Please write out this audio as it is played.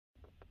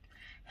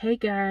Hey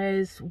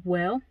guys,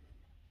 well,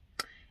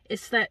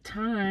 it's that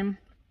time.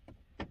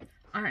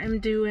 I am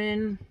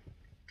doing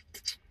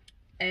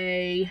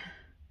a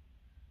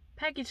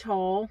package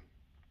haul.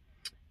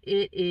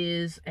 It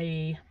is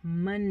a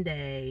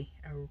Monday,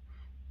 a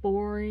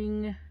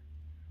boring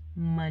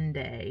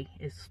Monday.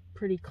 It's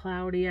pretty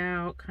cloudy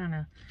out, kind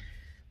of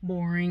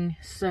boring.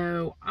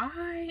 So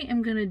I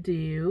am gonna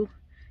do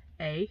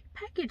a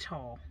package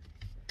haul.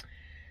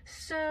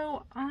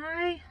 So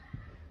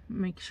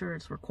make sure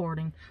it's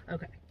recording.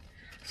 Okay.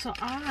 So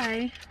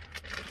I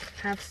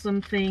have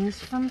some things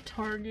from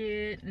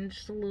Target and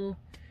just a little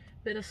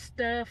bit of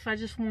stuff. I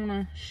just want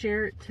to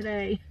share it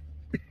today.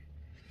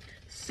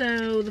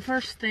 So the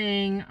first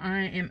thing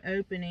I am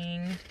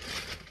opening,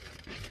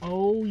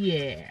 oh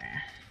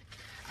yeah,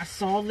 I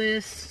saw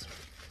this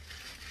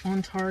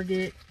on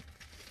Target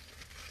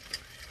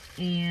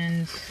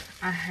and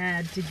I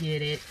had to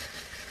get it,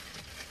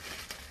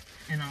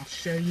 and I'll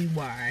show you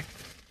why.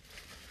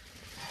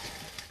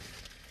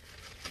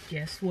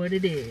 Guess what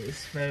it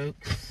is,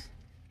 folks?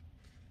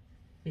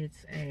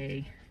 It's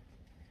a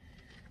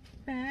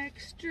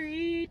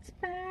Backstreet's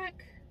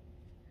Back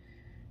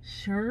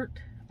shirt.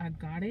 I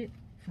got it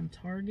from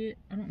Target.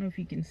 I don't know if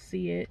you can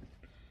see it.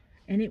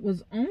 And it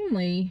was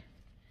only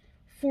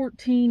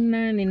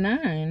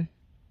 $14.99.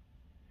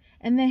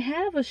 And they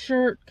have a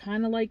shirt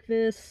kind of like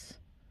this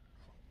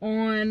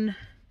on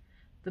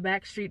the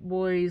Backstreet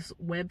Boys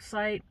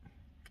website.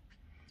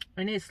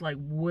 And it's like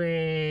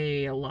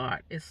way a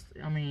lot.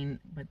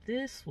 But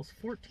this was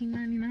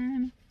 $14.99.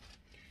 And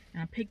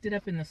I picked it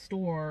up in the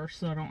store,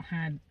 so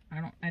I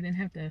didn't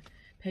have to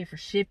pay for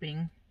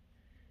shipping.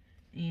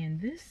 And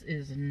this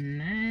is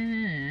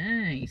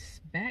nice.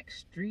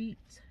 Backstreet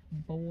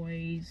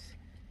Boys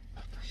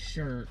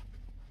shirt.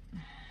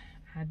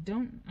 I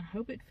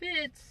hope it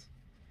fits.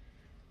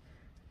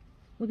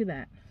 Look at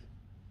that.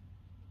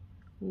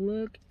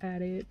 Look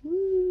at it.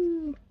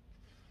 Woo!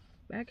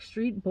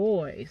 Backstreet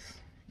Boys.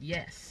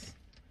 Yes.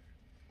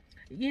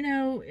 You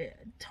know,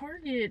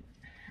 Target,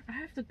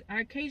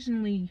 I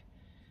occasionally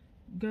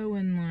go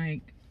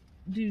and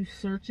do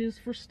searches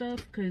for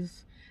stuff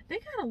because they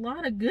got a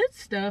lot of good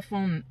stuff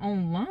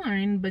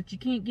online, but you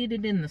can't get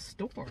it in the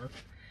store.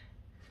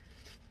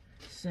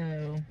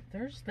 So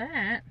there's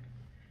that.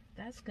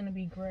 That's gonna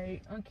be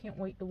great. I can't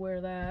wait to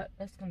wear that.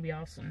 That's gonna be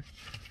awesome.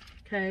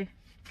 Okay.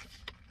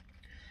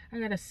 I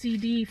got a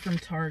CD from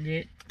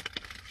Target.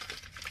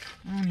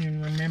 I don't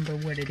even remember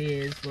what it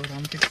is, but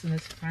I'm fixing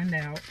this to find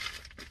out.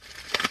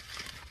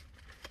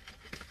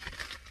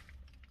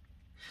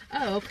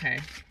 Oh, okay.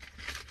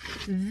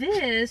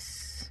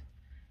 This,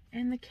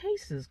 and the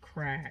case is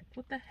cracked.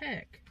 What the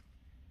heck?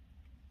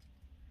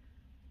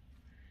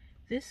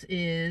 This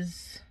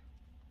is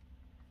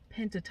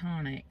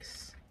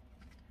Pentatonics.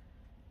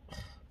 Ugh,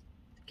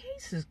 the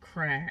case is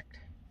cracked.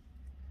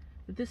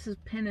 But this is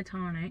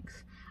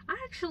Pentatonics. I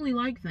actually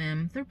like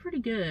them. They're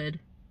pretty good.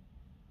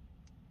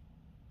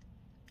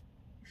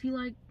 If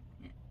you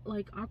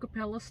like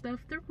acapella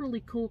stuff, they're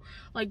really cool.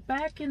 Like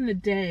back in the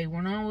day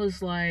when I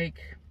was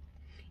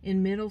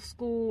in middle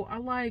school, I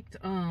liked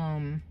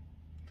when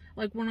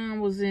I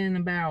was in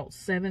about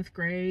 7th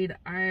grade,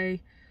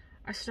 I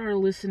started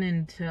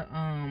listening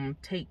to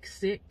Take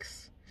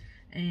 6,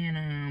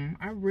 and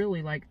I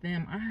really liked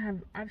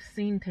them. I've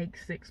seen Take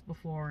 6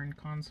 before in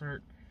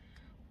concert.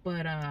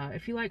 But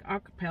if you like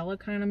acapella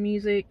kind of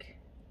music,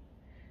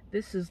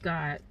 this has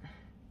got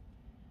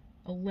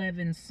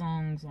 11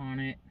 songs on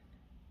it.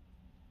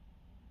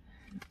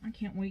 I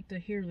can't wait to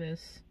hear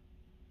this.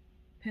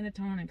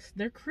 Pentatonics.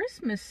 Their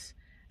Christmas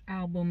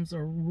albums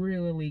are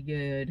really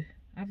good.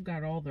 I've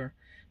got all their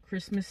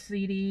Christmas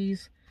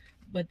CDs,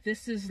 but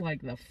this is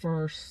like the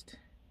first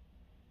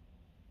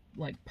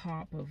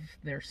pop of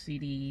their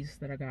CDs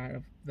that I got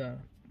of the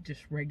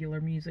just regular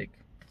music.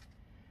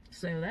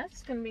 So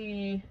that's gonna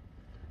be,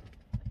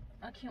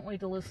 I can't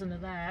wait to listen to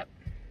that.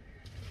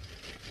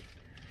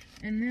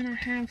 And then I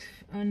have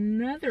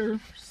another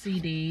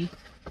CD.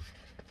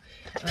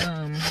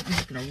 I'm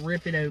just gonna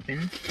rip it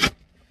open. I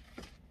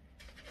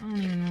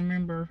don't even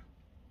remember.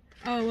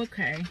 Oh,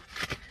 okay.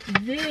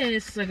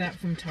 This I got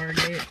from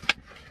Target.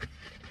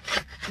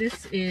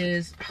 This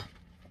is,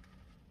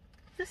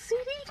 the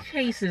CD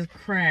case is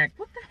cracked.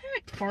 What the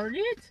heck,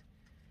 Target?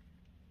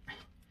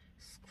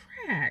 It's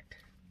cracked.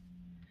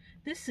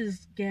 This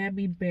is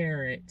Gabby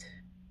Barrett.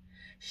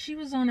 She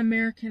was on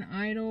American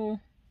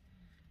Idol.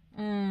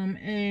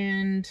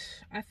 And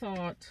I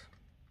thought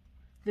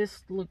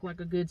this looked like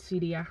a good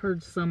CD. I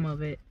heard some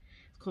of it.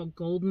 It's called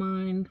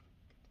Goldmine,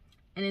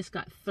 and it's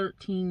got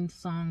 13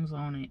 songs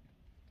on it.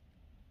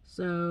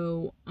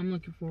 So I'm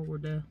looking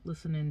forward to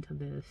listening to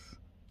this.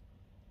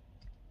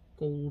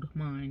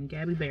 Goldmine,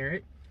 Gabby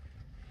Barrett.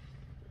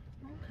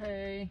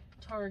 Okay,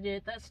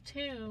 Target. That's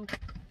 2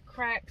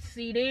 cracked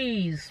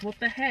CDs. What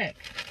the heck?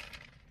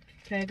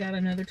 Okay, I got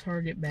another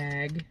Target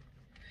bag.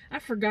 I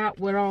forgot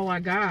what all I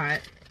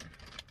got.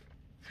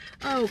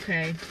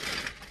 Okay,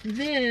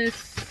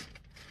 this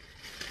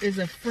is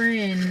a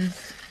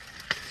friend's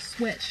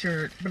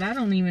sweatshirt, but I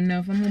don't even know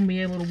if I'm going to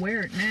be able to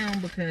wear it now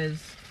because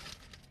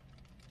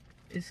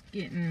It's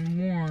getting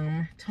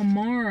warm.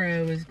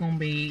 Tomorrow is going to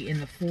be in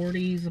the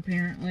 40s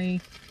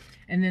apparently.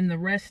 And then the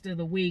rest of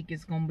the week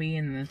is going to be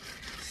in the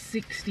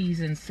 60s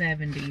and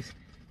 70s.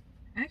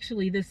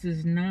 Actually, this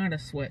is not a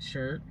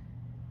sweatshirt.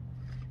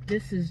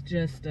 This is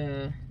just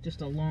a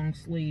long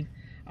sleeve.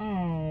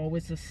 Oh,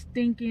 it's a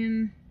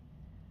stinking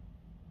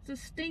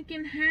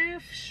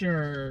half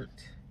shirt.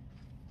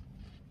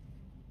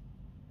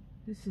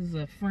 This is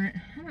a friend.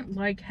 I don't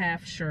like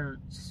half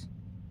shirts.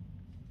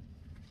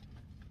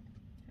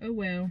 Oh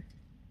well.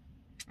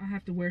 I'll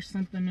have to wear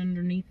something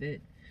underneath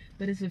it.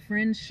 But it's a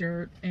friend's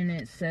shirt and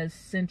it says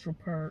Central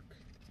Park.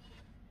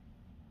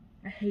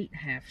 I hate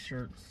half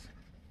shirts.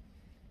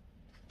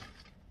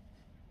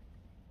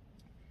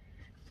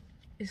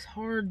 It's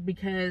hard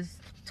because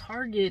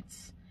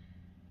Target's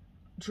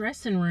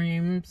dressing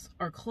rooms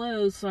are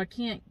closed, so I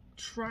can't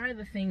try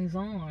the things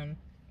on.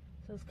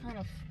 So it's kind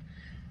of,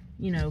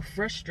 you know,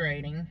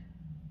 frustrating.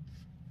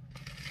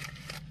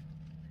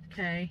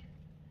 Okay.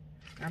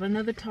 Got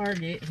another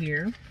Target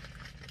here.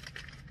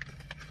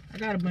 I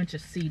got a bunch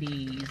of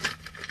CDs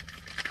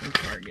from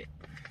Target.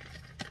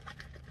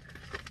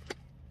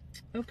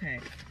 Okay.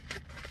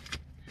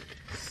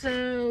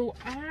 So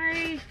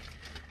I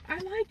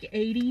like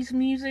 80s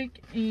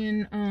music,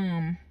 and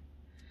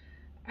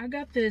I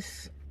got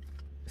this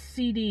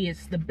CD.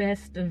 It's the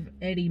best of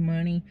Eddie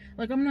Money.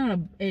 Like, I'm not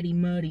a Eddie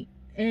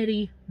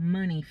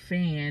Money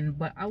fan,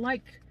 but I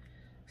like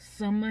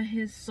some of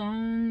his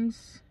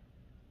songs.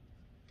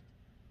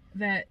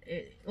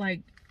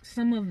 Like,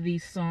 some of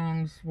these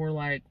songs were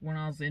like when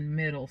I was in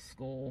middle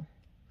school.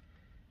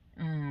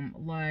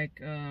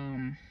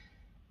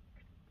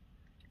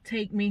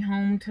 Take Me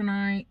Home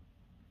Tonight,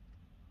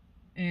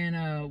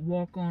 and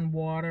Walk on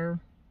Water,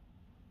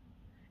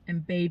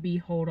 and Baby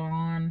Hold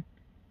On.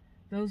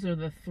 Those are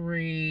the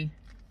three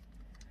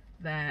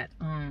that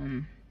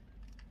I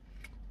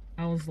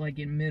was like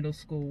in middle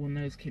school when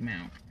those came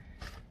out.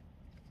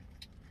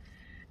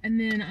 And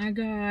then I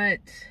got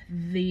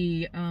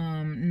the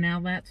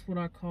Now That's What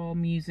I Call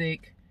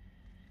Music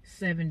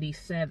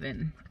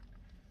 77.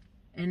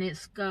 And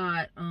it's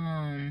got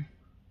a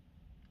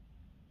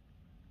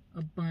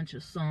bunch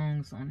of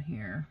songs on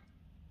here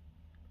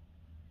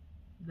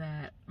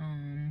that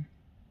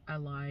I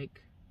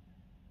like.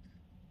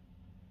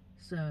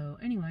 So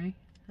anyway,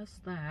 that's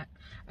that.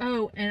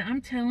 Oh, and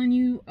I'm telling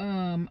you,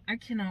 I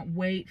cannot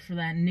wait for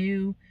that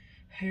new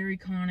Harry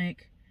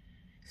Connick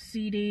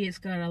CD. It's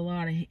got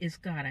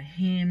a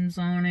hymns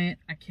on it.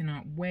 I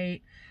cannot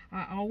wait.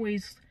 I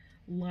always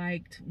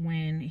liked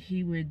when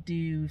he would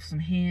do some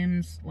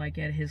hymns, like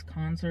at his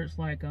concerts,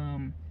 like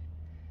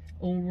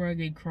Old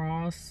Rugged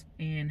Cross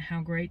and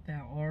How Great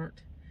Thou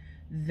Art.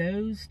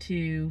 Those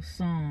two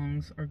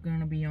songs are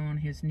gonna be on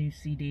his new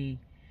CD,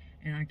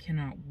 and I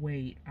cannot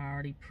wait. I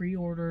already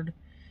pre-ordered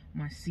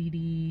my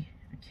CD.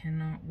 I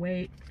cannot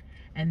wait.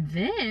 And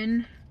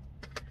then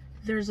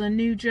there's a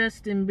new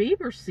Justin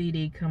Bieber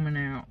CD coming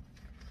out,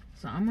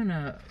 so I'm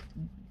gonna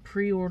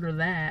pre-order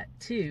that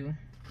too.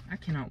 I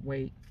cannot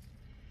wait.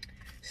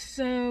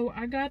 So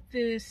I got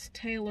this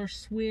Taylor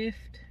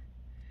Swift.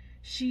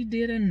 She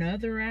did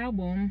another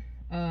album.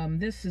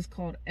 This is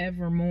called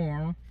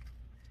Evermore.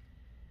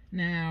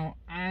 Now,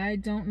 I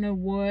don't know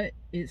what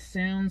it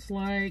sounds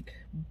like,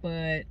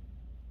 but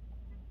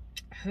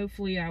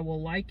hopefully I will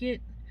like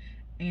it.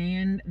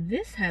 And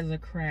this has a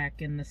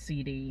crack in the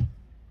CD.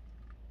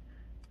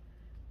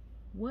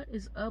 What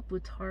is up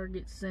with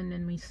Target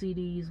sending me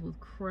CDs with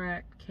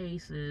cracked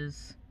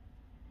cases?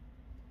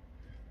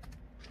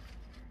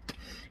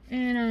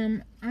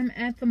 And I'm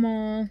at the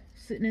mall,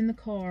 sitting in the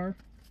car.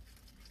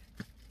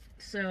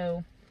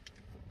 So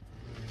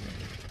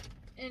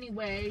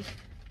anyway,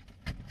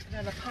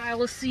 got a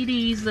pile of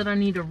CDs that I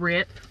need to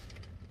rip.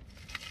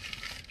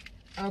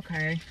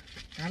 Okay,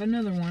 got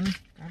another one.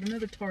 Got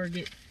another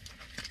Target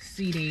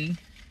CD.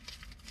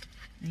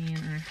 And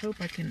I hope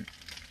I can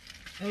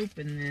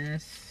open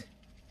this.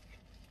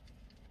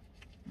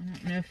 I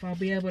don't know if I'll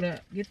be able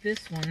to get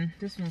this one.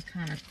 This one's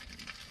kind of...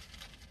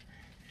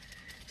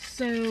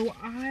 So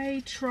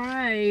I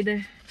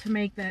tried to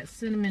make that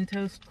Cinnamon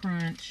Toast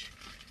Crunch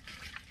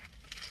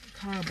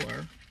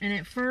cobbler, and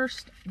at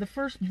first, the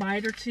first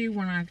bite or two,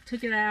 when I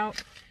took it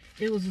out,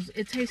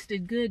 it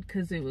tasted good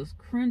because it was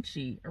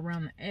crunchy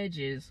around the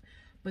edges.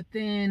 But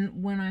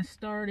then when I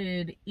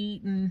started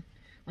eating,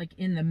 like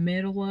in the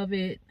middle of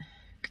it,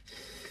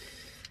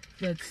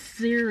 the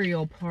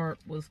cereal part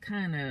was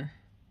kind of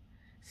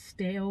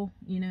stale,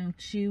 you know,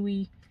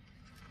 chewy,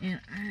 and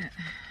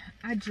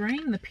I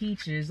drained the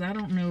peaches. I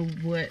don't know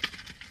what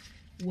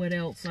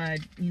else I,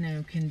 you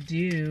know, can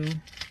do.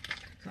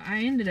 So I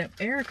ended up,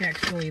 Eric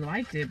actually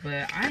liked it,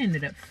 but I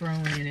ended up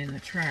throwing it in the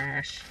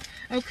trash.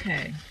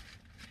 Okay,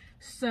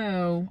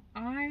 so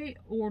I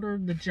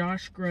ordered the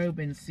Josh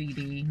Groban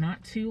CD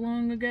not too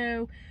long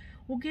ago.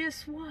 Well,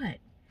 guess what?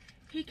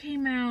 He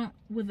came out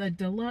with a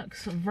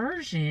deluxe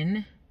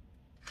version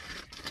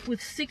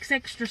with 6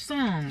 extra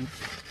songs.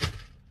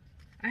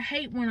 I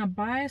hate when I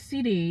buy a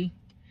CD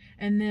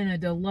and then a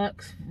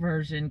deluxe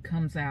version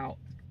comes out.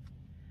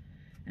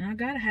 And I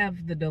gotta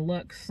have the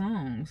deluxe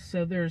songs.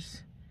 So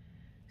there's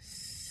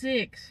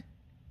 6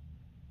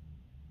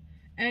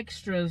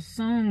 extra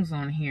songs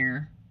on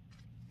here.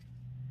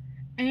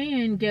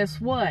 And guess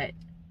what?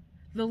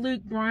 The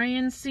Luke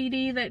Bryan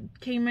CD that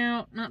came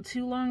out not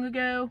too long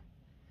ago,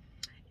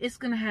 it's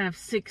gonna have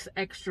 6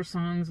 extra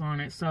songs on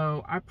it.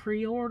 So I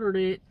pre-ordered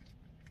it.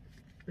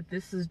 But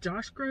this is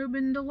Josh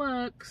Groban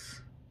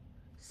Deluxe.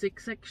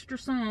 6 extra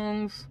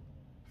songs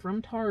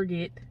from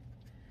Target.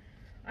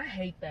 I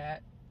hate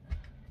that.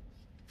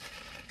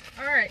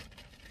 Alright.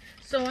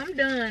 So I'm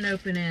done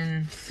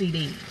opening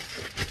CDs.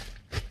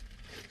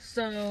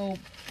 So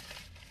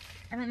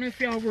I don't know if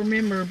y'all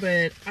remember,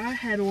 but I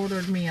had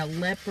ordered me a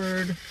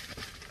leopard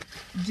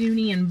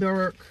Dooney and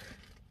Burke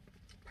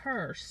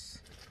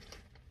purse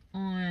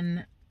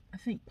on, I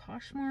think,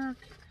 Poshmark.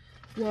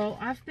 Well,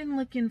 I've been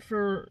looking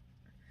for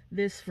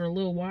this for a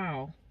little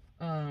while.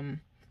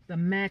 The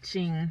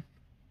matching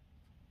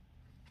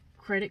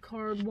credit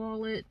card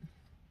wallet.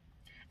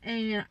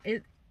 And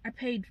I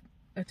paid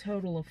a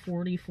total of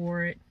 $40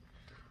 for it.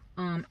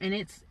 And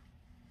it's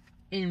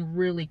in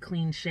really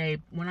clean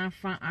shape. When I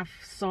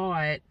saw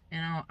it,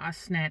 and I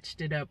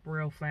snatched it up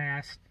real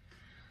fast.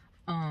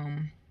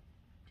 And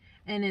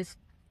it's,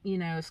 you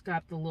know, it's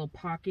got the little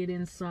pocket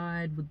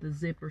inside with the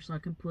zipper so I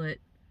can put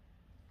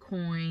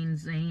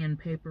coins and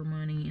paper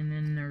money. And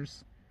then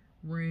there's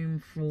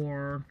room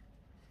for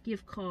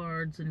gift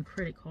cards and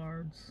credit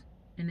cards.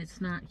 And it's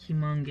not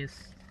humongous.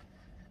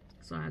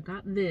 So I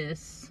got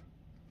this.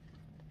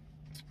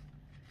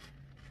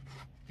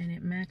 And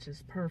it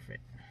matches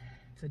perfect.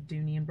 It's a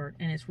Dooney and Burke.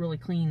 And it's really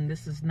clean.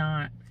 This is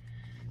not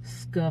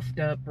scuffed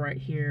up right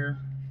here.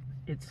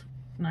 It's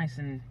nice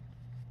and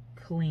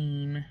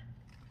clean.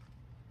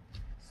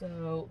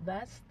 So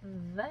that's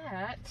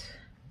that.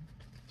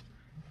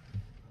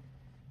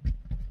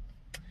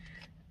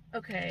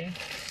 Okay,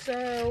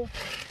 so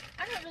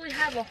I don't really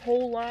have a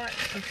whole lot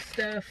of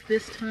stuff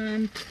this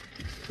time,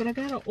 but I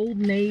got an Old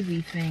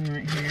Navy thing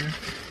right here.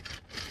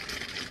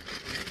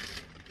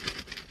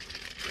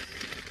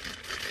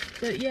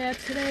 But yeah,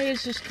 today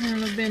has just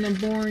kind of been a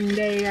boring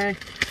day.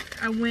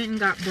 I went and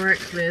got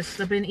breakfast.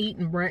 I've been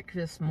eating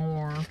breakfast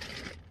more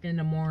in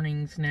the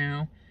mornings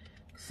now,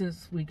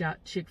 since we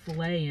got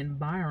Chick-fil-A in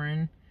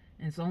Byron,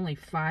 and it's only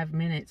 5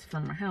 minutes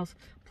from my house.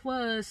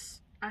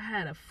 Plus, I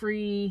had a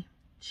free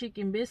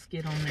chicken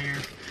biscuit on there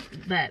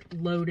that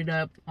loaded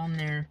up on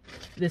there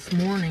this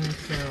morning,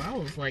 so I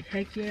was like,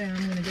 heck yeah,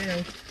 I'm gonna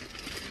go.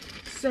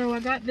 So I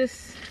got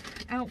this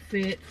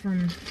outfit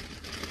from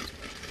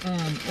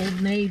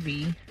Old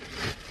Navy.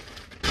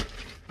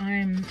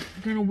 I'm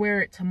gonna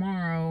wear it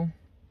tomorrow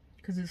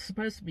because it's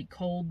supposed to be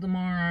cold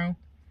tomorrow.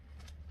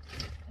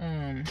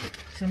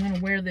 So I'm gonna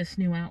wear this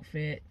new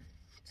outfit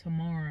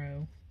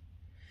tomorrow.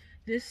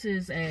 This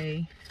is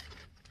a,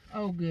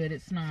 oh good,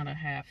 it's not a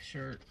half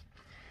shirt.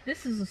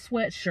 This is a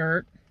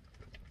sweatshirt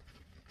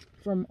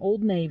from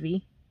Old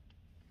Navy.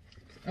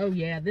 Oh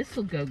yeah, this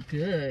will go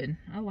good.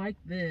 I like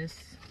this.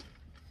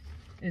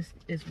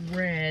 It's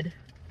red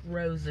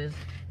roses.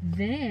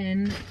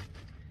 Then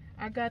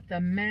I got the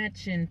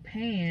matching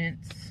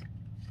pants,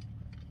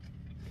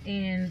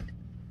 and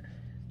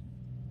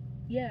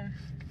yeah,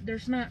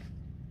 there's not,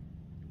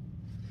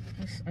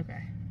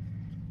 okay,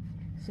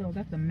 so I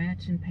got the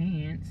matching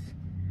pants.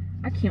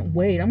 I can't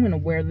wait. I'm gonna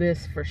wear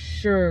this for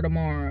sure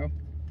tomorrow.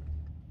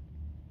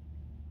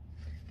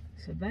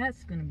 So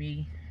that's gonna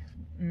be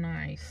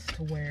nice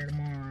to wear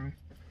tomorrow.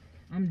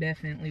 I'm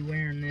definitely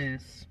wearing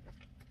this.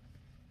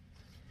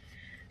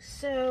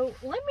 So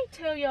let me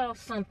tell y'all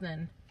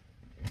something.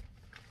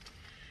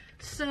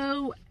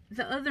 So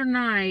the other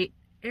night,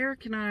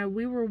 Eric and I,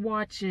 we were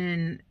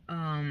watching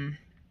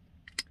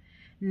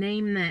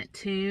Name That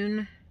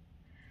Tune,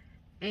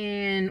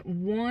 and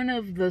one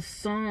of the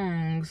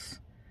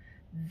songs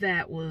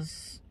that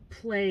was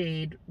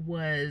played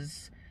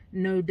was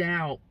No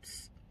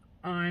Doubt's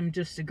I'm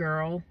Just a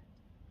Girl.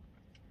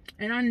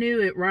 And I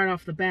knew it right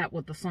off the bat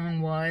what the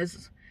song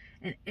was.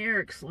 And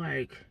Eric's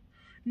like,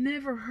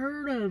 never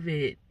heard of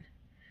it.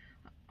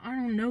 I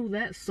don't know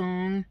that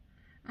song.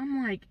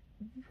 I'm like,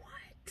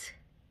 what?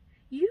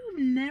 You've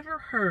never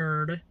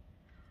heard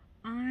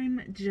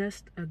I'm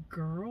Just a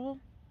Girl?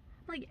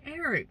 Like,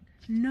 Eric,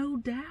 No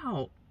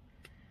Doubt.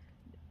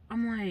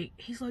 I'm like,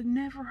 he's like,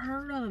 never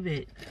heard of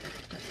it.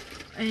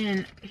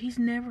 And he's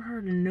never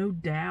heard of No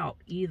Doubt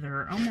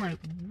either. I'm like,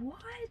 what?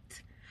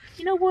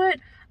 You know what?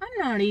 I'm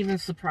not even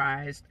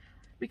surprised.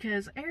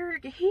 Because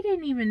Eric, he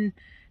didn't even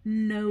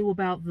know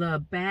about the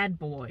Bad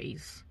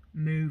Boys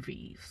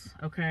movies,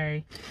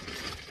 okay?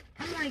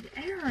 I'm like,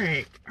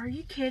 Eric, are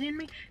you kidding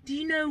me? Do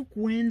you know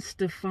Gwen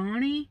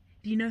Stefani?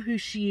 Do you know who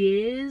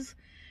she is?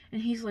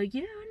 And he's like,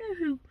 yeah, I know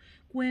who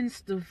Gwen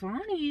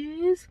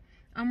Stefani is.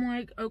 I'm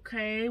like,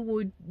 okay,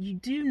 well, you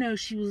do know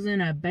she was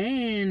in a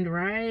band,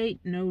 right?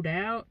 No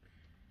Doubt.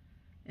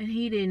 And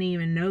he didn't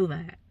even know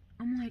that.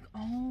 I'm like,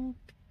 oh,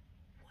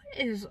 what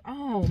is,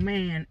 oh,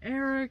 man,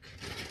 Eric.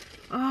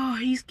 Oh,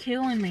 he's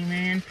killing me,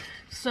 man.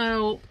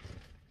 So,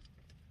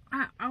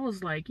 I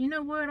was like, you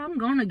know what? I'm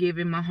going to give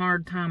him a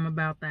hard time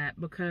about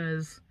that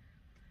because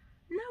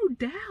No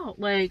doubt.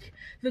 Like,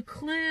 the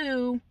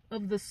clue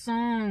of the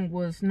song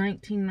was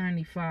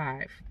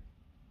 1995.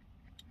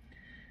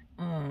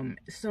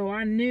 So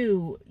I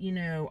knew,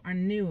 I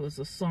knew it was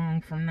a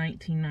song from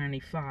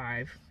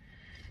 1995.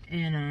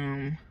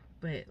 And,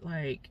 but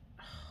like,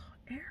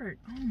 Eric,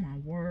 oh my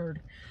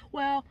word.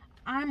 Well,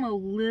 I'm a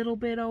little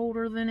bit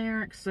older than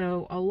Eric,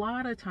 so a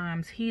lot of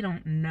times he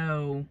don't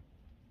know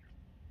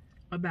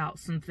about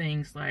some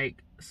things.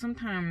 Like,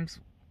 sometimes,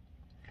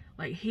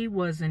 like, he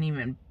wasn't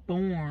even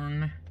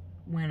born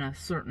when a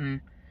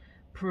certain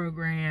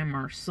program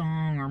or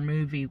song or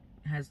movie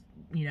has,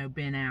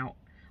 been out.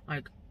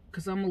 Like,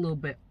 because I'm a little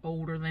bit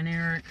older than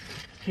Eric,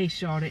 in case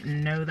y'all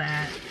didn't know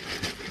that.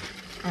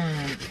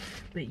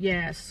 But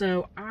yeah,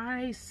 so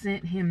I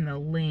sent him the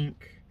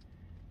link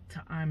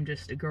to I'm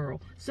Just a Girl,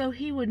 so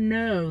he would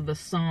know the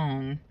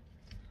song.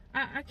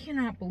 I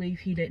cannot believe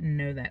he didn't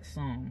know that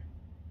song.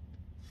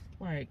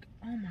 Like,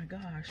 oh my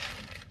gosh.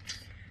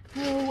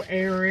 Oh,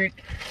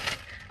 Eric.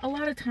 A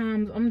lot of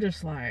times I'm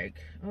just like,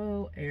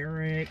 oh,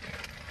 Eric,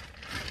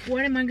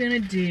 what am I gonna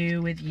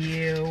do with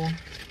you?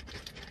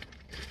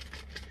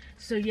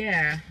 So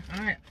yeah,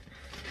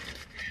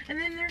 and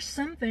then there's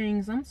some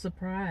things I'm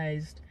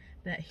surprised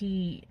that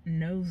he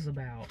knows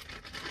about.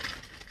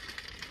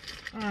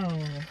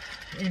 Oh,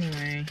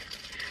 anyway.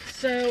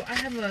 So I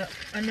have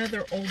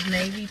another Old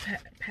Navy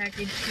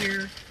package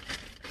here.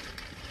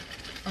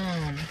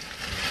 I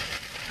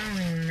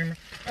don't even remember.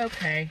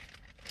 Okay.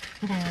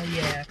 Oh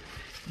yeah.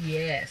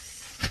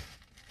 Yes.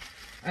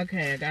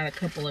 Okay, I got a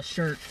couple of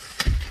shirts.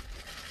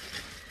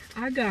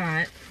 I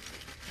got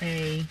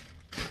a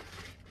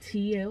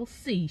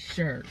TLC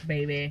shirt,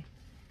 baby.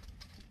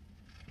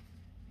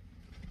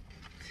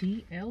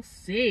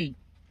 TLC.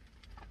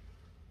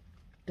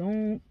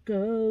 Don't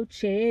go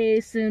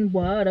chasing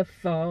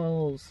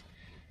waterfalls.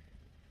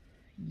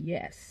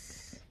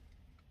 Yes.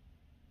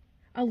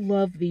 I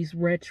love these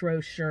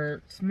retro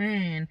shirts.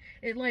 Man,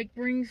 it like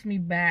brings me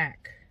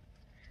back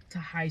to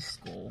high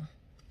school.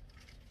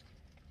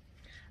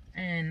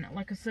 And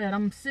like I said,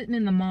 I'm sitting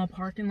in the mall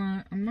parking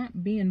lot. I'm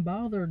not being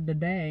bothered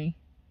today.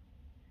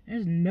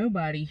 There's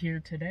nobody here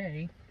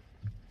today.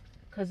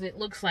 Because it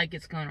looks like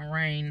it's going to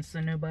rain, so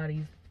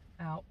nobody's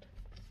out.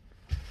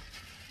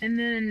 And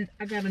then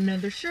I got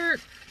another shirt.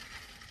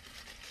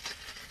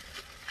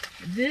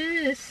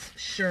 This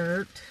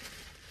shirt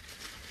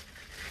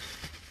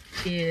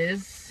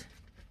is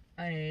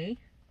a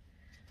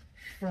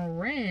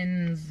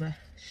Friends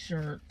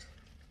shirt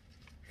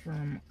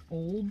from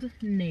Old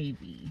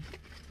Navy.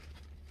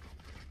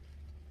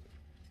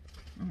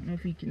 I don't know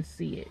if you can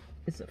see it.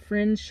 It's a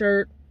Friends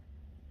shirt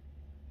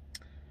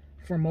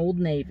from Old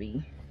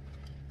Navy.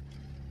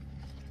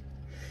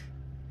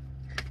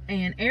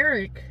 And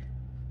Eric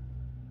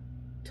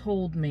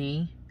told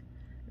me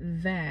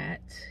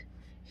that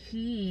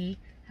he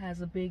has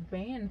a big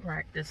band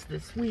practice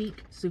this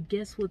week. So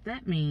guess what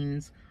that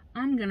means?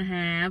 I'm gonna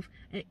have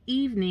an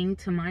evening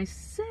to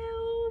myself.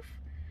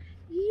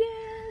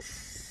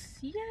 Yes,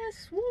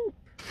 yes, whoop.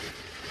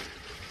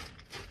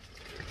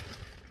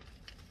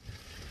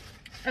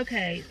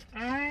 Okay,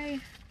 I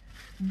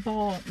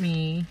bought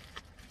me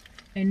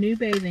a new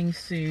bathing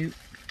suit.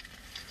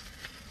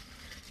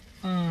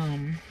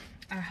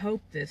 I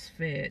hope this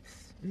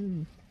fits.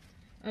 Ooh,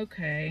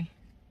 okay.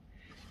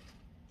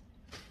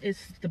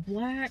 It's the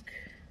black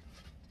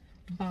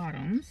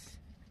bottoms.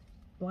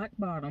 Black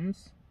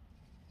bottoms.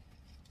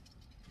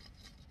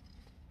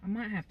 I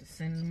might have to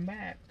send them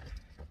back.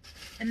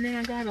 And then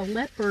I got a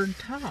leopard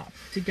top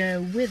to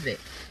go with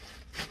it.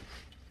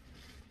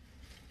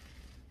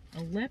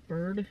 A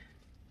leopard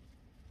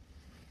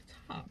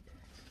top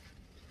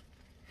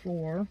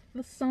for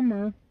the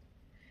summer.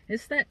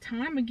 It's that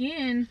time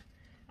again.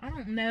 I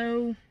don't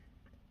know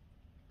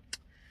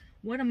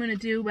what I'm going to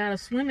do about a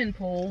swimming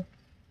pool.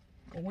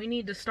 We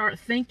need to start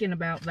thinking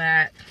about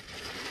that.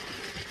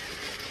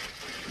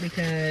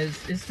 Because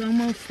it's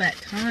almost that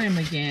time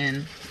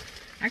again.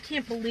 I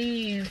can't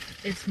believe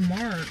it's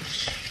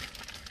March.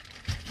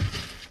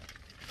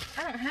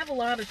 I don't have a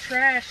lot of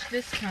trash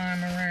this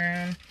time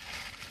around.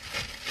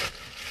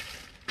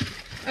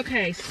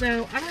 Okay,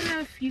 so I don't know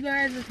if you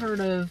guys have heard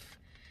of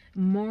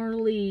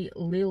Marley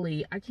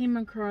Lily. I came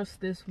across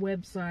this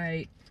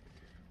website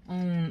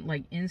on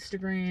like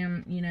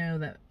Instagram,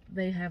 that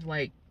they have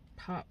like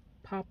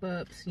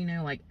pop-ups,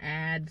 like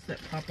ads that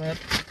pop up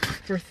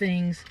for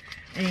things.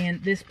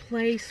 And this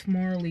place,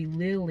 Marley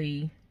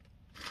Lily,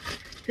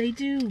 they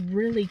do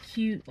really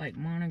cute like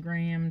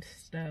monogrammed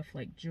stuff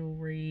like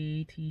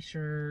jewelry,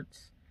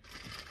 t-shirts,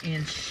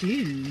 and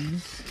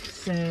shoes.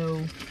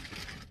 So,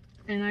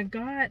 and I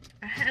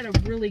had a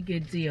really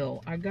good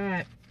deal. I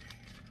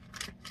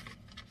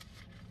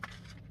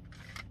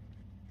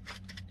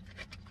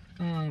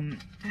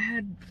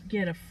had to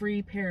get a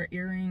free pair of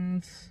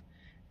earrings,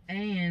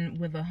 and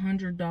with a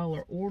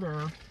 $100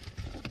 order,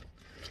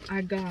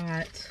 I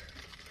got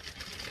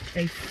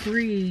a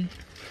free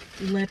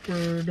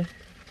leopard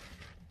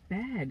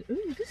bag.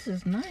 Ooh, this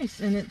is nice,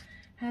 and it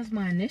has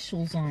my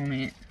initials on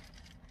it.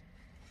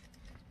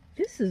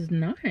 This is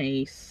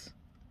nice.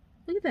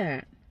 Look at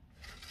that.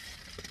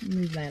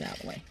 Move that out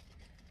of the way.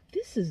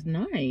 This is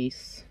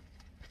nice.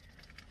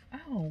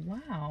 Oh,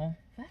 wow.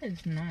 That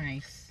is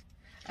nice.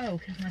 Oh,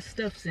 my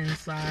stuff's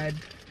inside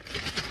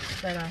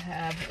that I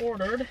have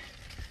ordered.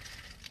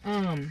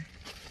 Wow,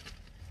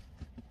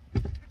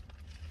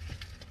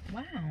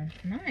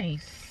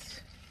 nice.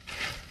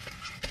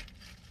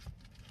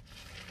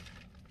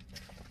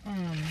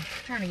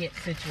 Trying to get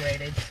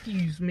situated,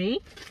 excuse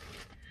me.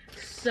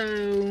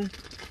 So,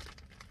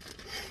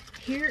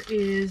 here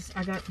is,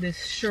 I got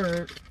this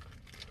shirt,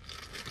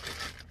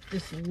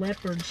 this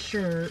leopard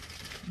shirt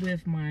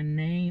with my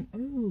name,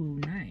 ooh,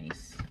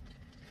 nice,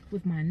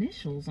 with my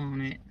initials on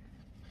it.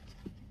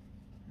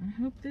 I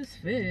hope this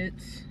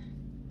fits.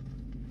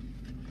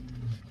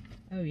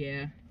 Oh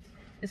yeah,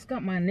 it's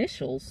got my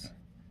initials.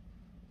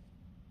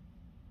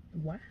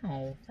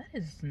 Wow, that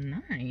is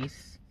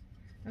nice.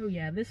 Oh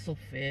yeah, this will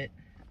fit.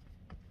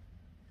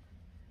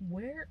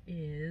 Where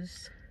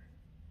is...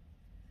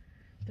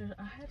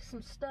 I have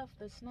some stuff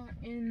that's not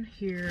in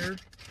here.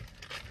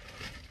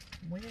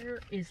 Where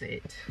is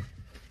it?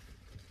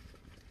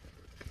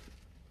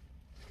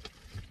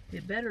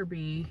 It better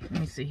be... Let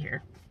me see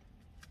here.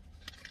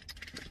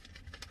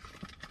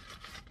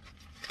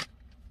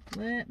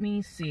 Let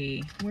me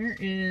see. Where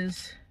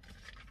is...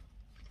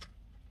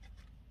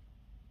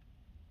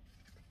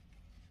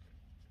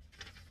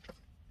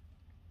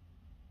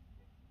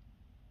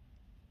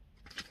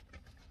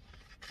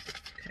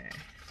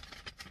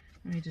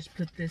 Let me just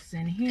put this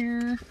in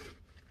here.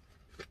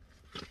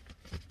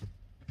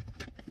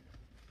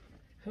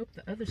 Hope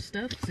the other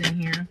stuff's in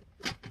here.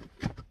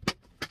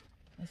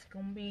 That's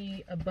gonna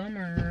be a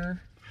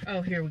bummer.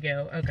 Oh, here we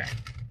go. Okay.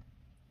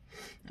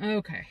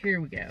 Okay,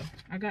 here we go.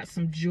 I got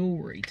some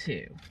jewelry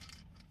too.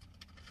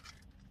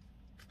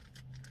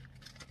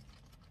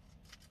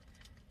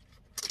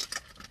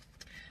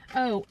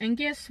 Oh, and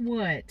guess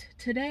what?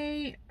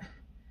 Today,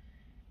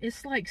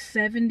 it's like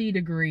 70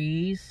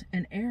 degrees,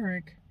 and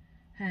Eric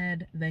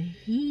had the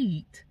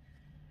heat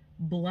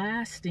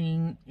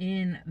blasting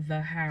in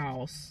the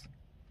house.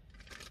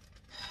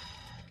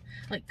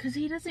 Like, because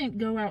he doesn't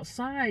go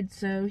outside,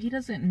 so he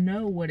doesn't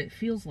know what it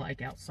feels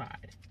like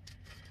outside.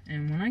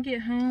 And when I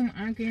get home,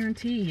 I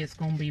guarantee it's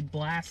going to be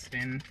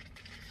blasting.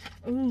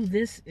 Oh,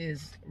 this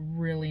is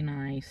really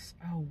nice.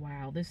 Oh,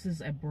 wow. This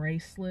is a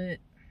bracelet.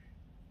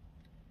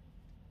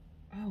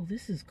 Oh,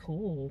 this is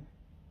cool.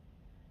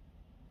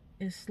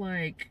 It's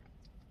like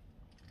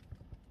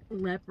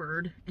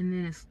leopard, and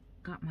then it's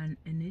got my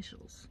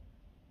initials.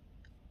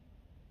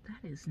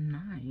 That is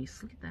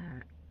nice. Look at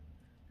that.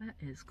 That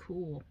is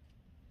cool.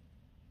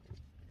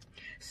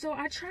 So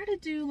I try to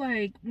do,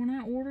 like, when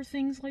I order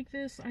things like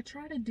this, I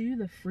try to do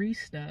the free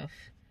stuff.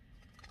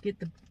 Get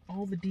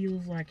all the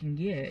deals I can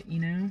get, you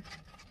know? I'm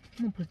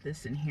gonna put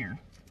this in here.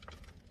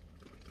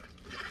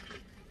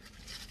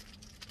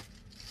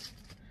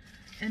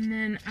 And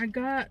then I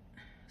got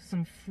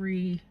some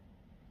free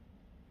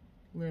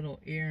little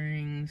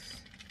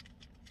earrings.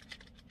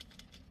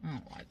 I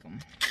don't like them.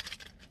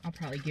 I'll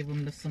probably give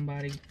them to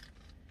somebody.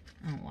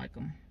 I don't like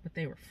them, but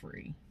they were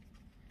free.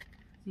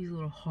 These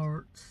little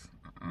hearts.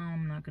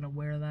 I'm not gonna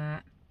wear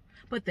that,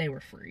 but they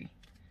were free.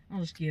 I'll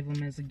just give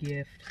them as a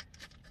gift.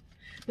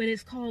 But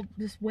it's called,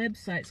 this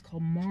website's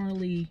called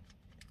Marley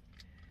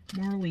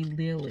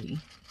Lily,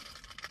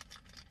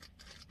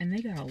 and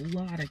they got a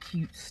lot of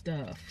cute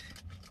stuff.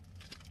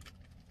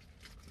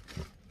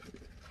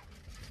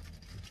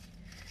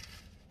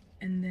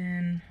 And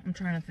then I'm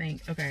trying to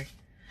think. Okay.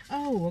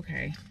 Oh,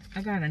 okay.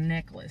 I got a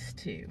necklace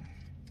too.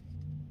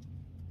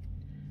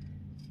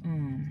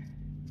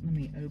 Let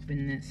me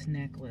open this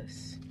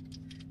necklace.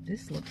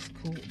 This looks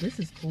cool. This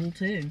is cool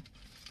too.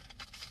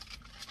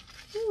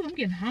 Ooh, I'm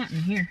getting hot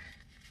in here.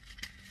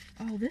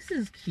 Oh, this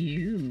is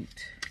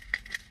cute.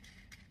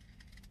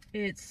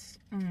 It's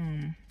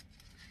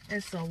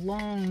a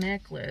long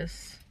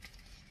necklace,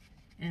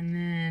 and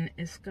then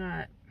it's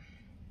got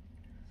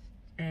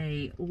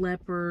a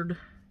leopard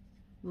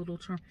little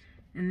charm,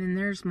 and then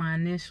there's my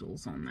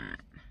initials on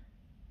that.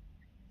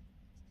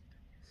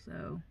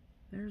 So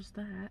there's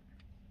that.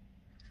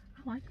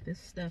 I like this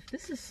stuff.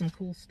 This is some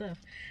cool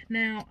stuff.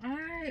 Now,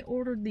 I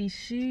ordered these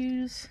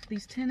shoes,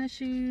 these tennis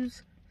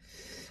shoes.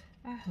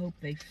 I hope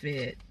they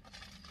fit.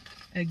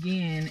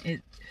 Again,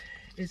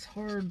 it's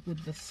hard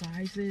with the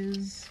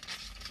sizes,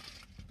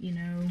 you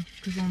know,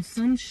 because on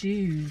some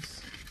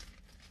shoes,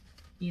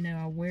 you know,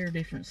 I wear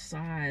different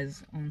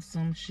size on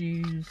some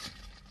shoes.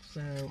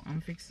 So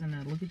I'm fixing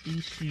to look at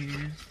these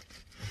shoes.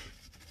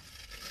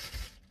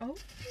 Oh.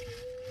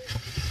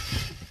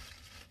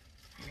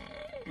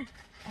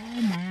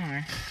 Oh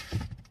my.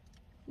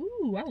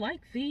 Ooh, I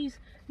like these.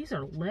 These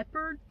are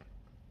leopard.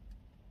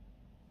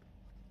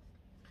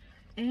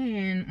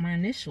 And my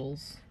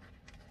initials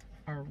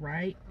are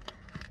right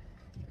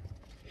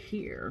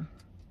here.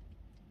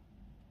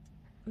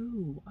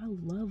 Ooh, I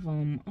love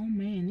them. Oh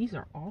man, these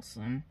are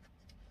awesome.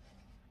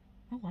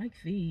 I like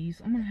these.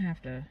 I'm gonna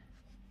have to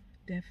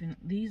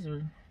these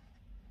are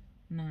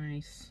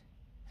nice.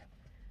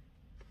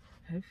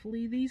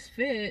 Hopefully these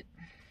fit.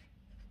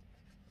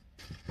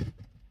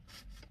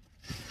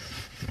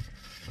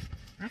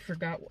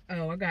 forgot.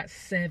 Oh, I got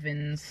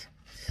 7s.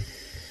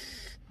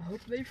 I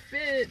hope they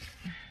fit.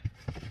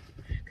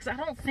 Because I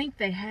don't think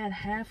they had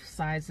half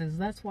sizes.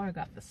 That's why I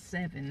got the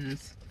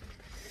 7s.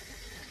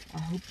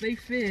 I hope they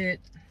fit.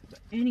 But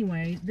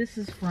anyway, this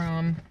is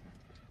from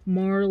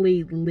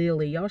Marley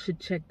Lily. Y'all should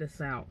check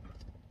this out.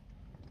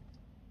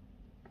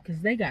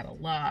 Because they got a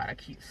lot of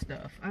cute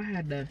stuff. I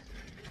had to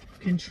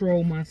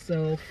control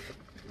myself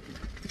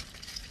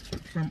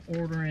from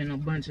ordering a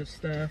bunch of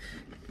stuff.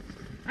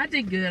 I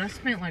did good. I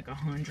spent like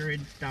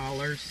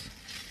 $100.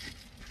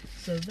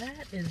 So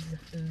that is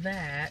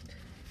that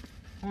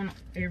on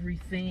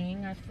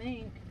everything, I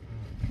think.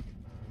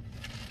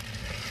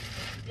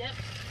 Yep,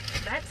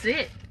 that's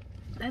it.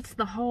 That's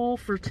the haul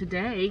for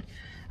today.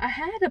 I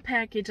had a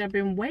package I've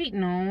been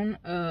waiting on.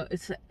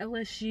 It's a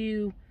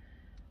LSU,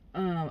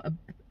 a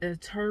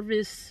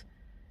Tervis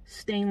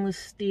stainless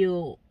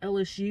steel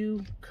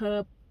LSU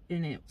cup,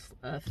 and it's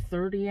a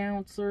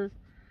 30-ouncer.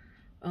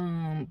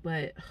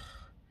 But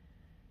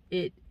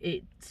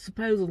it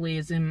supposedly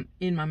is in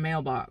my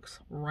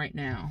mailbox right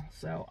now,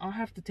 so I'll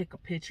have to take a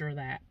picture of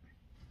that.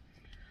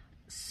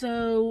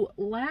 So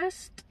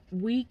last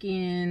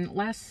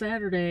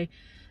Saturday,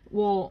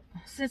 well,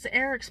 since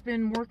Eric's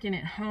been working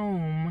at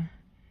home,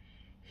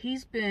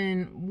 he's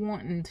been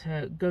wanting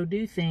to go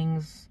do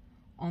things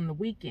on the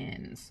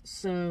weekends.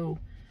 So,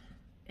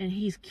 and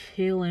he's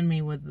killing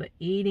me with the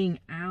eating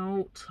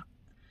out.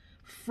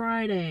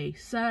 Friday,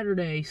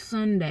 Saturday,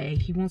 Sunday,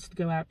 he wants to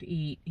go out to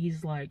eat.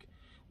 He's like,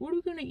 what are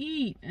we gonna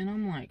eat? And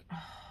I'm like,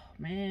 oh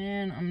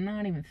man, I'm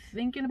not even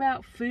thinking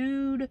about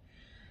food.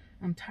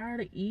 I'm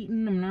tired of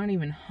eating. I'm not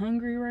even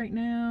hungry right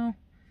now.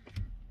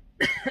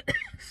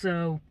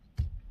 So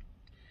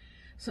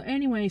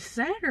anyway,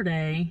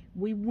 Saturday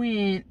we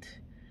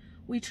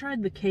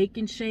tried the Cake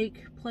and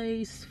Shake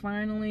place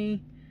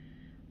finally.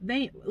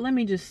 Let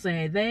me just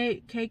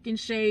say, Cake and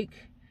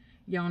Shake,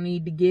 y'all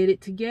need to get it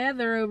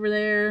together over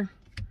there.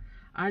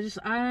 I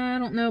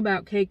don't know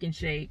about Cake and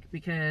Shake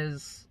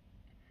because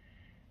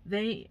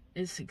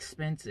it's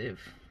expensive.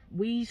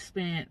 We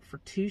spent for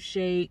 2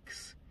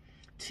 shakes,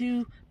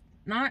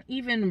 not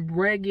even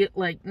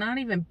not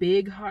even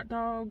big hot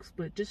dogs,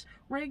 but just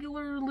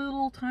regular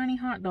little tiny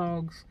hot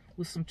dogs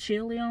with some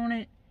chili on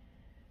it.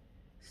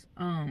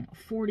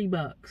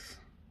 $40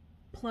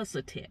 plus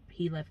a tip.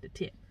 He left a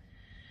tip.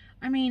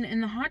 I mean,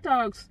 and the hot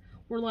dogs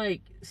were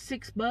like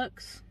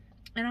 $6,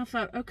 and I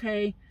thought,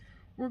 okay,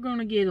 we're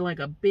gonna get like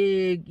a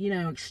big,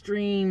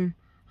 extreme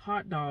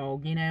hot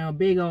dog, a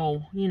big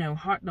old,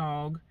 hot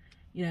dog,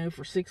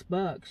 for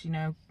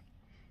 $6,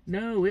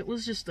 No, it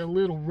was just a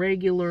little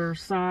regular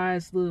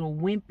size, little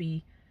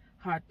wimpy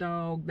hot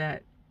dog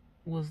that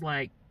was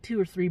like 2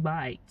 or 3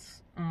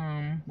 bites,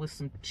 with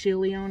some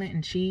chili on it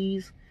and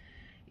cheese.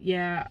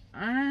 Yeah,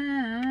 I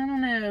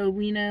don't know,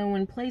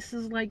 when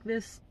places like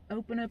this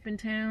open up in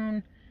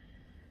town,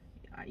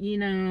 you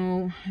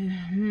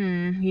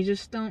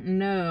just don't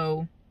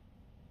know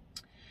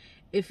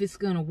if it's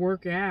gonna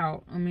work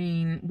out. I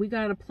mean, we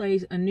got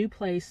a new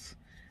place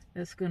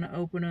that's gonna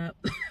open up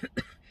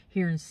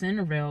here in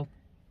Centerville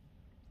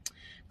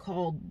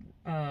called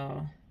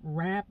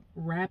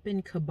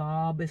Rappin'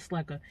 Kebab. It's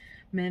like a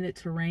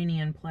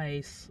Mediterranean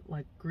place,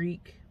 like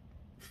Greek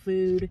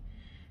food,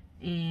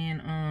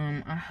 and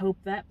I hope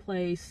that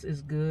place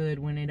is good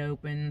when it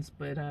opens.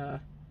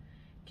 But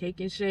Cake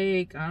and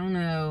Shake, I don't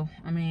know.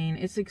 I mean,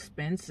 it's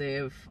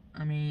expensive.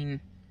 I mean,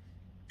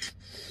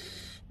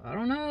 I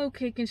don't know,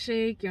 Cake and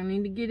Shake. Y'all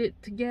need to get it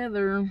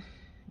together.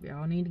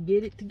 Y'all need to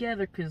get it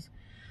together, because,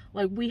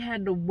 like, we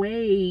had to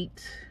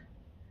wait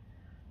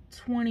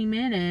 20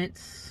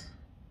 minutes,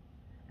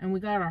 and we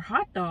got our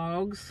hot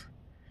dogs,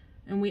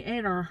 and we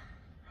ate our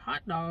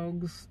hot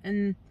dogs,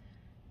 and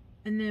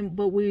then,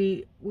 but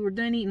we were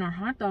done eating our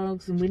hot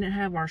dogs, and we didn't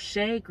have our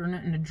shake or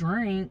nothing to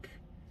drink,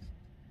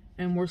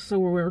 and we're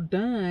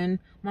done.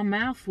 My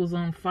mouth was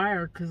on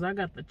fire, because I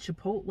got the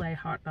Chipotle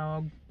hot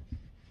dog,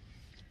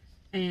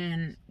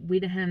 and we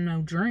didn't have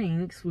no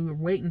drinks. We were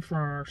waiting for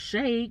our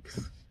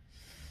shakes.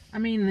 I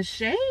mean, the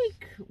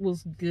shake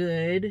was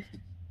good,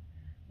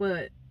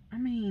 but, I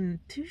mean,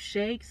 2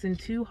 shakes and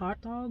 2 hot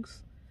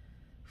dogs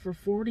for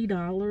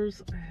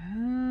 $40,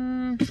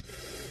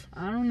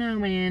 I don't know,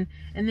 man.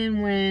 And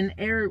then when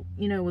Eric,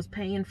 was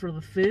paying for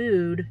the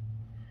food,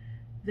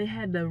 they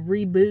had to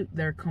reboot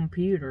their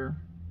computer,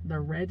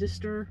 their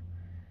register,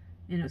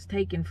 and it was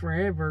taking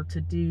forever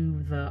to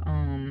do the,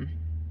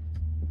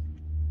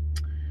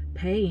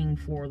 paying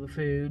for the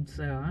food.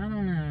 So I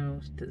don't know.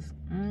 It's just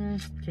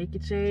Cake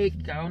and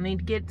Shake, y'all need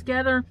to get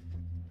together.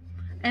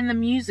 And the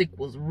music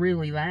was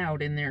really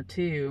loud in there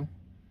too.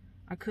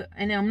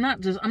 And I'm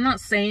not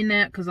saying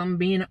that because I'm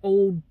being an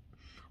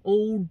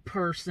old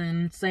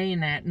person saying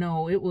that.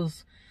 No, it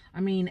was,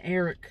 I mean,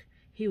 Eric,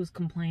 he was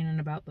complaining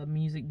about the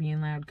music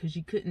being loud because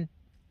you couldn't,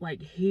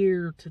 like,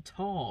 hear to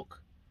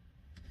talk.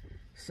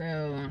 So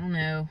I don't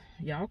know.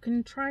 Y'all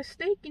can try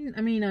Cake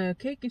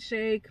and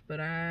Shake, but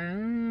I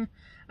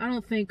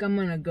don't think I'm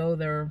gonna go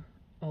there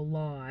a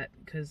lot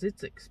because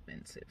it's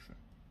expensive.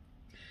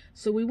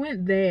 So we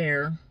went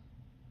there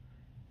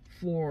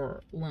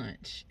for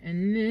lunch.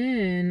 And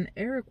then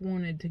Eric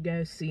wanted to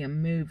go see a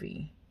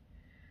movie.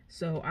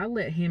 So I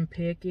let him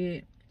pick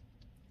it.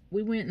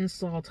 We went and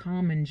saw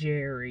Tom and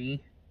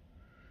Jerry.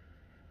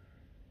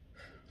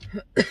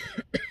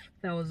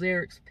 That was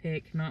Eric's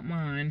pick, not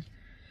mine.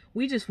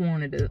 We just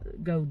wanted to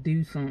go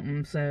do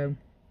something, so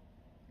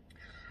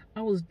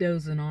I was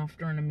dozing off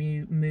during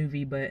the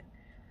movie, but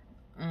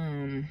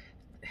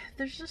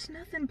there's just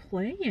nothing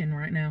playing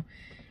right now.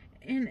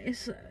 And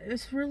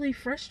it's really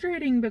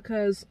frustrating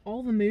because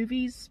all the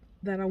movies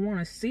that I want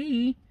to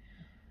see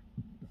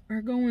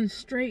are going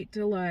straight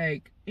to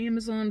like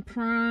Amazon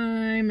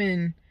Prime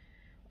and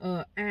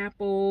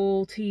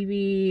Apple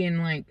TV and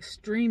like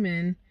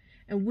streaming,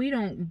 and we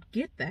don't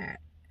get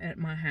that at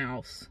my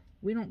house.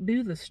 We don't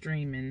do the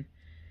streaming.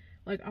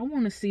 Like, I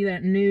want to see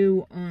that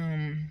new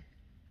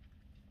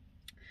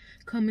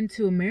Coming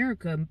to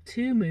America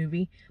 2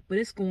 movie, but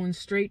it's going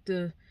straight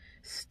to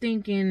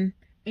stinking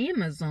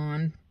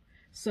Amazon.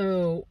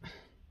 So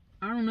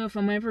I don't know if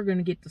I'm ever going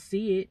to get to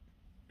see it.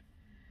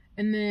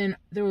 And then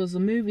there was a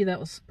movie that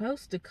was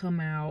supposed to come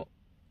out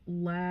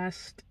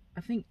last,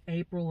 I think,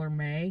 April or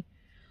May,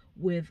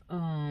 with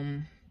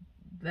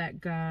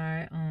that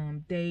guy,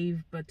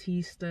 Dave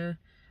Bautista.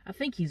 I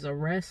think he's a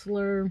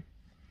wrestler.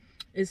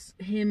 It's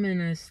him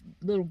and this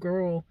little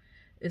girl.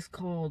 It's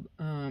called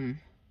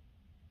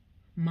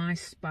My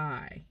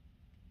Spy.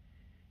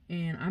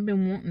 And I've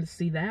been wanting to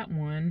see that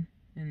one,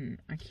 and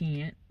I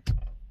can't.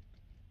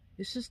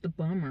 It's just a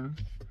bummer.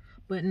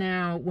 But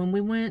now, when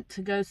we went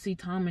to go see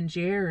Tom and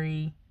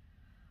Jerry,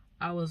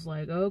 I was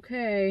like,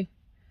 okay,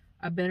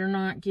 I better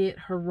not get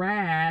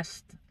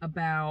harassed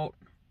about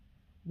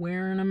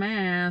wearing a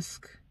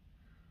mask.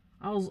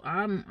 I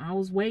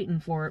was waiting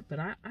for it, but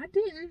I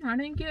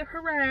didn't get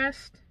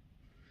harassed.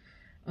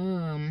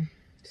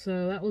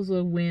 So that was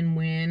a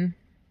win-win.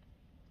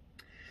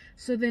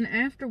 So then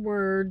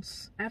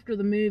afterwards, after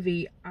the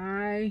movie,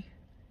 I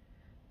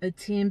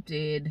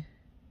attempted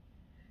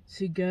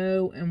to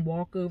go and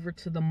walk over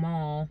to the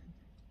mall.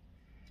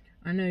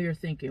 I know you're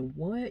thinking,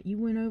 what? You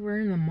went over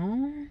in the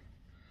mall?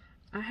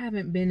 I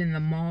haven't been in the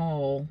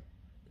mall.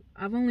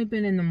 I've only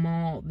been in the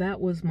mall.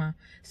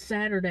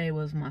 Saturday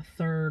was my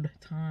 3rd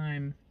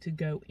time to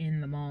go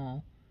in the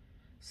mall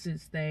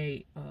since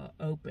they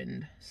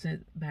opened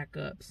back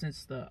up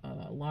since the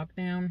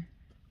lockdown.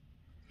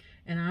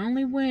 And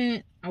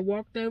I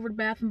walked over to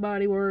Bath and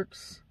Body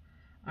Works.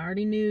 I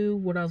already knew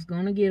what I was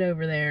going to get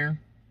over there.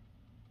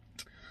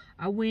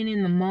 I went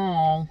in the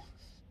mall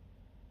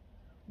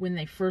when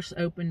they first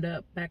opened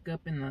up, back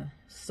up in the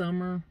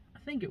summer. I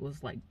think it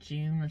was like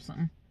June or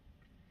something.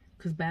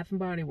 Because Bath and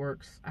Body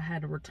Works, I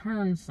had to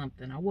return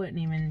something. I wasn't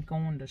even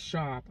going to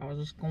shop. I was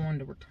just going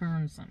to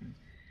return something.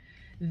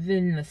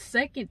 Then the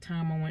second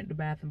time I went to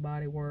Bath and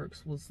Body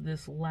Works was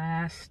this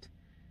last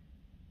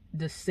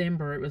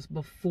December. It was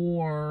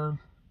before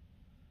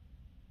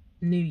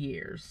New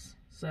Year's.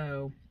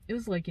 So it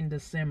was like in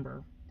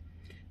December.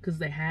 Because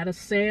they had a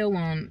sale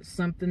on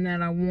something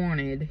that I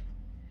wanted.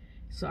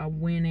 So I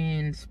went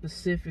in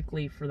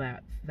specifically for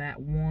that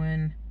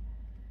one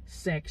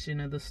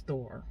section of the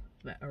store.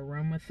 That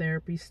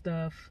aromatherapy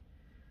stuff.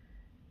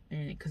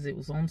 And because it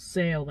was on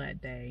sale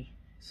that day.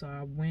 So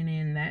I went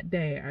in that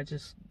day. I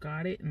just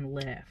got it and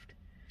left.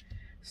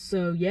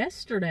 So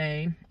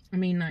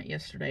not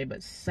yesterday,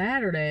 but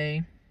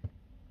Saturday,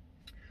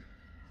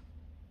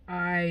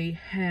 I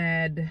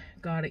had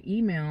got an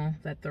email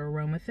that the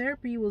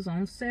aromatherapy was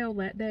on sale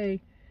that day.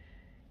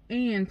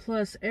 And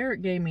plus,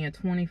 Eric gave me a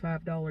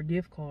 $25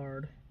 gift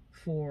card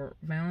for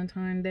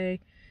Valentine's Day.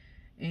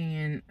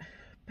 And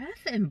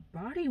Bath and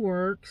Body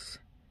Works,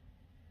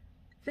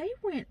 they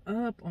went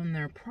up on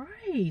their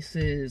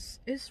prices.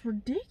 It's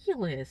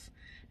ridiculous.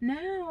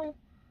 Now,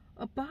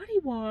 a body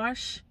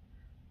wash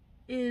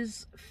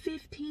is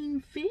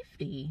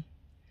 $15.50.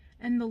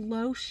 And the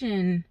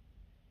lotion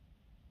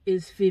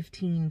is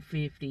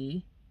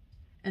 $15.50.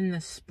 And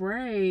the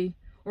spray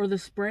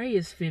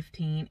is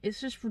 $15. It's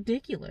just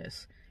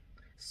ridiculous.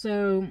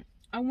 So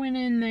I went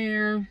in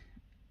there,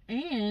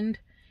 and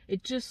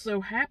it just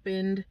so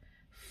happened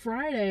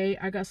Friday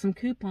I got some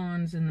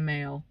coupons in the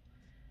mail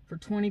for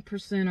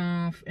 20%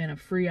 off and a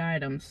free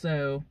item.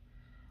 So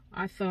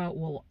I thought,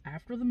 well,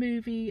 after the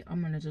movie,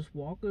 I'm going to just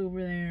walk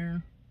over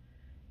there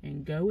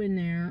and go in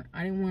there.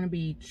 I didn't want to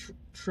be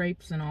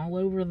traipsing all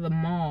over the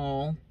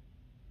mall.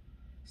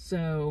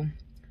 So,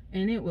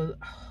 and it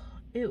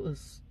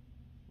was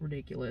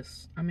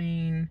ridiculous. I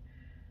mean,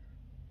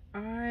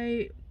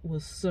 I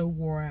was so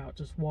wore out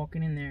just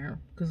walking in there.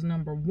 Because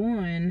number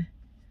one,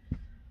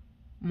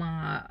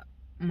 my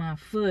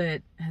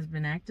foot has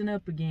been acting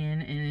up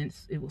again, and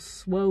it was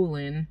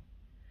swollen.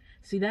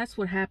 See, that's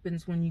what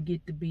happens when you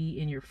get to be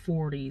in your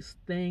 40s.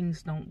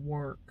 Things don't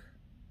work.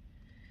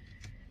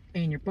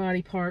 And your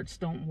body parts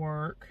don't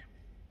work.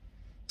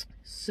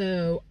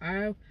 So,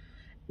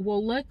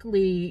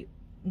 luckily,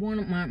 one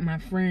of my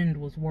friend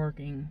was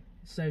working.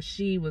 So,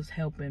 she was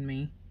helping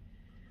me.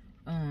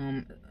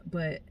 And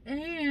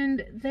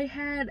they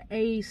had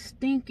a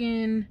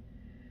stinking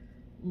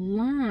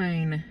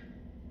line.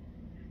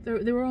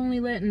 They were only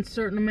letting a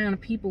certain amount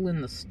of people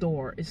in the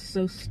store. It's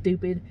so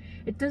stupid.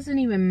 It doesn't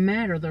even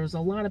matter. There's a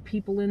lot of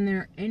people in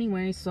there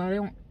anyway, so I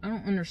don't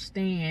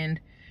understand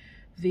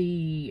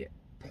the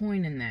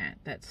point in that.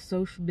 That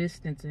social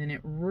distancing,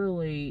 it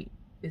really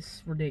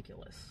is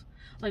ridiculous.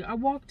 Like, I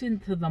walked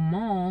into the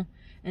mall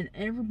and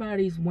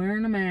everybody's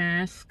wearing a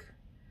mask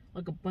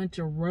like a bunch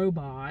of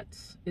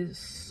robots. It's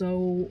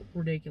so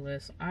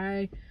ridiculous.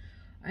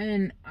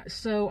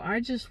 So I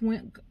just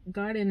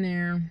got in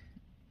there.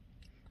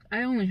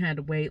 I only had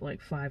to wait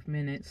like 5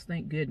 minutes,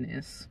 thank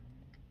goodness.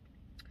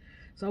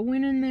 So I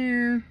went in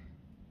there,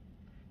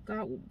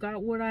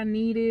 got what I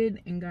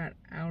needed, and got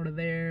out of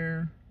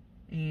there.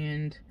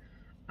 And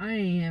I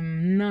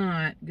am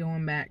not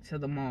going back to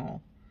the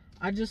mall.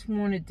 I just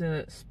wanted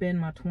to spend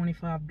my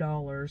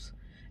 $25,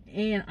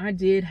 and I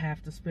did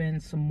have to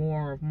spend some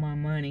more of my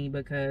money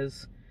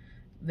because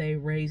they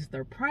raised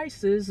their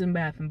prices in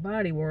Bath and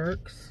Body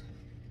Works.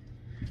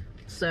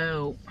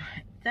 So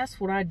that's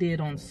what I did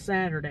on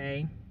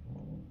Saturday.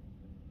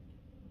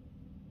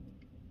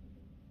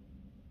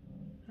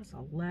 That's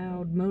a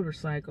loud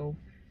motorcycle.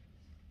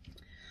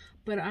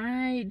 But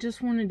I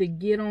just wanted to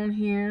get on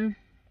here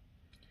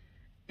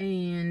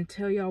and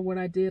tell y'all what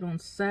I did on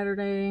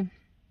Saturday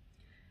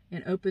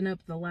and open up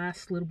the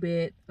last little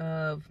bit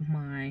of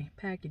my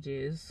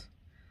packages.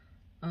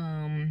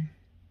 And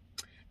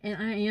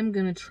I am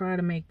going to try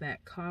to make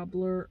that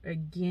cobbler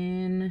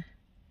again,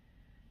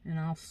 and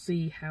I'll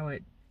see how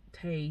it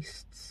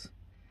tastes.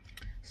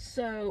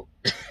 So,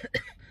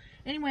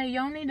 anyway,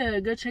 y'all need to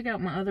go check out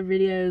my other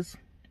videos.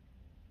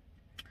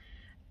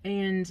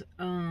 And,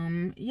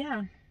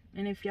 yeah.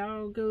 And if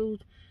y'all go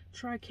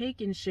try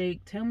Cake and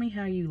Shake, tell me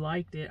how you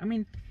liked it. I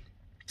mean,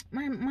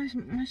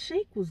 my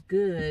shake was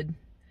good.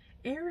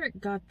 I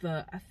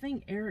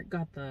think Eric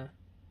got the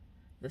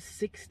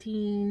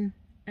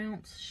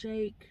 16-ounce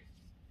shake.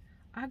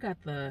 I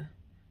got the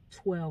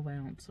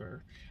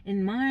 12-ouncer.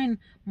 And mine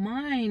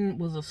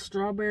was a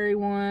strawberry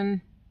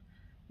one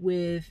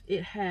with,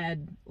 it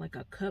had like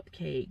a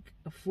cupcake,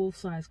 a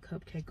full-size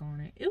cupcake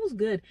on it. It was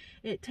good.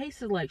 It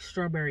tasted like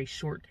strawberry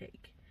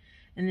shortcake.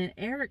 And then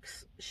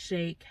Eric's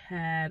shake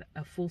had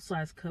a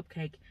full-size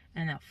cupcake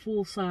and a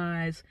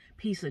full-size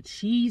piece of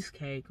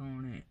cheesecake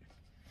on it.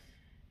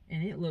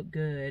 And it looked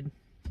good.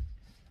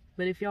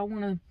 But if y'all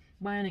want to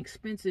buy an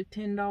expensive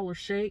 $10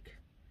 shake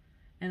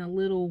and a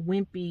little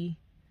wimpy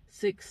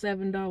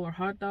 $6-7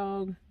 hot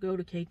dog, go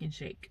to Cake and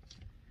Shake.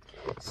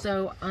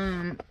 So,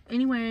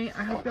 anyway,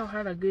 I hope y'all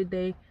had a good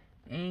day,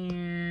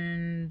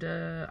 and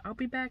I'll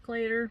be back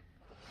later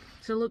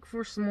to look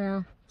for some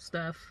more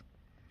stuff,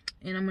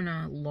 and I'm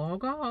gonna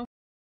log off.